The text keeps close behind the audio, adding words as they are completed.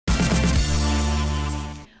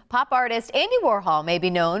Pop artist Andy Warhol may be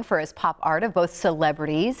known for his pop art of both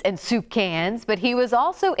celebrities and soup cans, but he was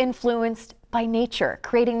also influenced by nature,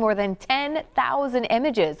 creating more than 10,000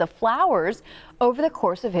 images of flowers over the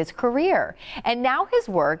course of his career. And now his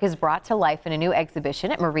work is brought to life in a new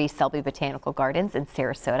exhibition at Marie Selby Botanical Gardens in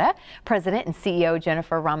Sarasota. President and CEO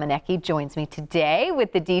Jennifer Romanecki joins me today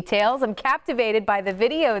with the details. I'm captivated by the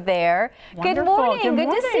video there. Wonderful. Good morning. Good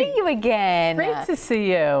to see you again. Great to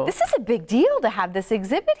see you. This is a big deal to have this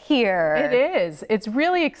exhibit here. It is. It's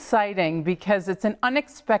really exciting because it's an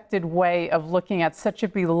unexpected way of looking at such a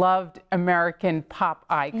beloved American pop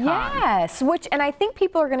icon. Yes, and I think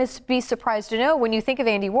people are going to be surprised to know when you think of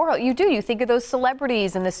Andy Warhol, you think of those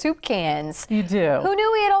celebrities and the soup cans. You do. Who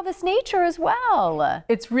knew he had all this nature as well?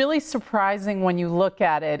 It's really surprising when you look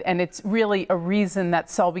at it, and it's really a reason that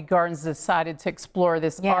Selby Gardens decided to explore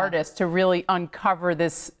this artist to really uncover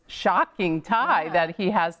this shocking tie that he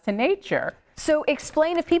has to nature. So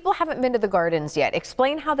explain, if people haven't been to the gardens yet,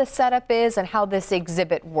 explain how the setup is and how this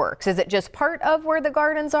exhibit works. Is it just part of where the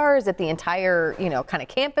gardens are? Is it the entire, kind of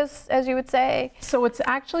campus, as you would say? So it's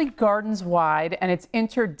actually gardens-wide, and it's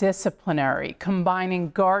interdisciplinary,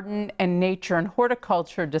 combining garden and nature and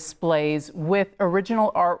horticulture displays with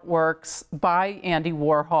original artworks by Andy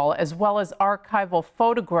Warhol, as well as archival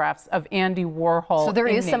photographs of Andy Warhol. So there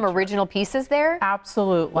is some original pieces there?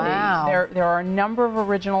 Absolutely. Wow. There are a number of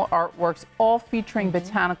original artworks, all featuring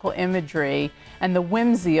botanical imagery and the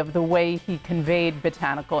whimsy of the way he conveyed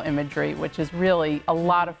botanical imagery, which is really a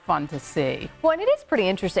lot of fun to see. Well, and it is pretty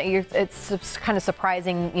interesting. It's kind of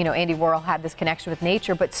surprising, Andy Warhol had this connection with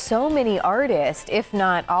nature, but so many artists, if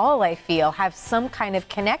not all, I feel, have some kind of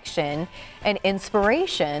connection and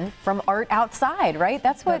inspiration from art outside, right?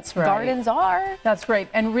 That's what gardens are. That's right.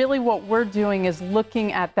 And really what we're doing is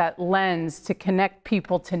looking at that lens to connect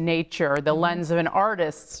people to nature, the lens of an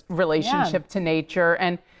artist's relationship to nature.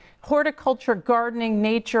 And horticulture, gardening,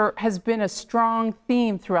 nature has been a strong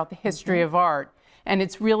theme throughout the history of art. And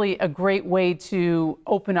it's really a great way to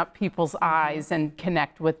open up people's eyes and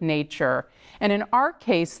connect with nature. And in our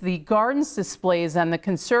case, the gardens displays and the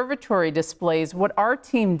conservatory displays, what our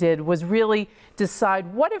team did was really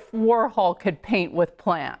decide, what if Warhol could paint with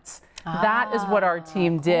plants? That is what our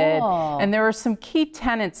team did. And there are some key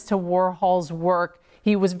tenets to Warhol's work.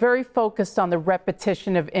 He was very focused on the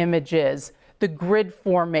repetition of images, the grid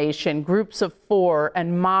formation, groups of 4,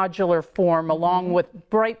 and modular form, along with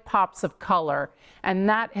bright pops of color. And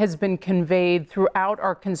that has been conveyed throughout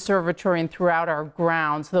our conservatory and throughout our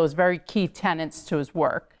grounds, those very key tenets to his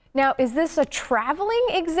work. Now, is this a traveling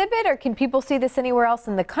exhibit, or can people see this anywhere else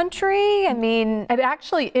in the country? I mean...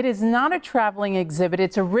 It is not a traveling exhibit.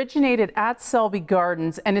 It's originated at Selby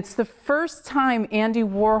Gardens, and it's the first time Andy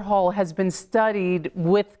Warhol has been studied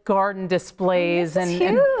with garden displays. This is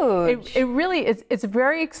huge. It really is. It's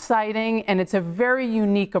very exciting, and it's a very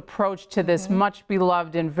unique approach to this much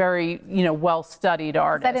beloved and very, well-studied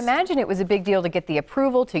artist. I'd imagine it was a big deal to get the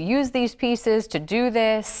approval to use these pieces, to do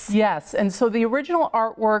this. Yes, and so the original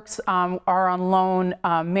artwork are on loan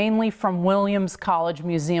mainly from Williams College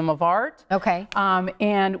Museum of Art. Okay.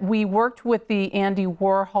 And we worked with the Andy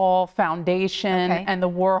Warhol Foundation and the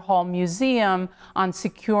Warhol Museum on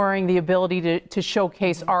securing the ability to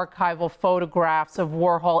showcase archival photographs of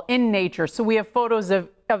Warhol in nature. So we have photos of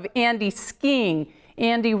Andy skiing,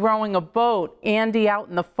 Andy rowing a boat, Andy out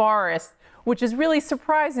in the forest, which is really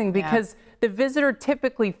surprising because the visitor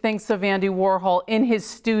typically thinks of Andy Warhol in his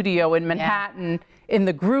studio in Manhattan in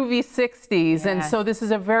the groovy 60s, and so this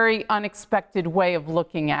is a very unexpected way of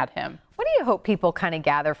looking at him. What do you hope people kind of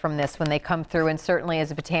gather from this when they come through, and certainly as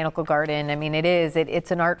a botanical garden? I mean,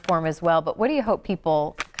 it's an art form as well, but what do you hope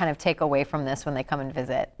people kind of take away from this when they come and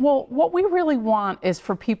visit? Well, what we really want is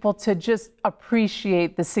for people to just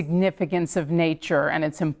appreciate the significance of nature and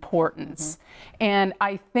its importance. And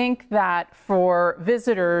I think that for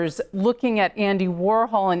visitors, looking at Andy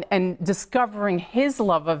Warhol and discovering his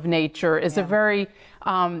love of nature is a very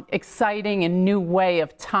exciting and new way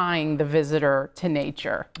of tying the visitor to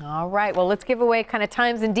nature. All right, well, let's give away kind of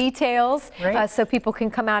times and details so people can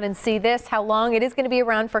come out and see this. How long? It is going to be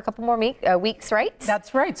around for a couple more weeks, right?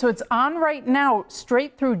 That's right. So it's on right now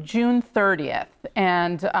straight through June 30th.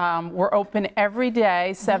 And we're open every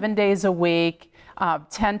day, 7 days a week,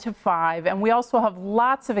 10 to 5. And we also have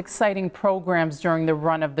lots of exciting programs during the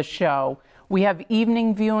run of the show. We have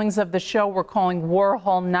evening viewings of the show we're calling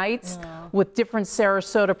Warhol Nights, with different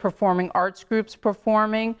Sarasota performing arts groups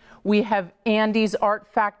performing. We have Andy's Art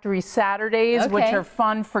Factory Saturdays, which are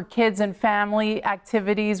fun for kids and family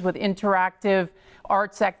activities with interactive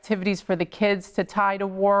arts activities for the kids to tie to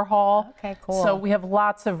Warhol. Okay, cool. So we have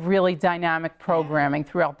lots of really dynamic programming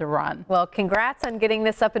throughout the run. Well, congrats on getting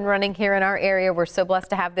this up and running here in our area. We're so blessed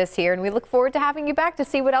to have this here, and we look forward to having you back to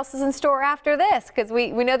see what else is in store after this, because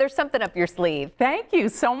we know there's something up your sleeve. Thank you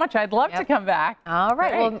so much. I'd love to come back. All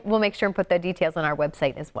right, we'll make sure and put the details on our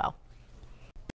website as well.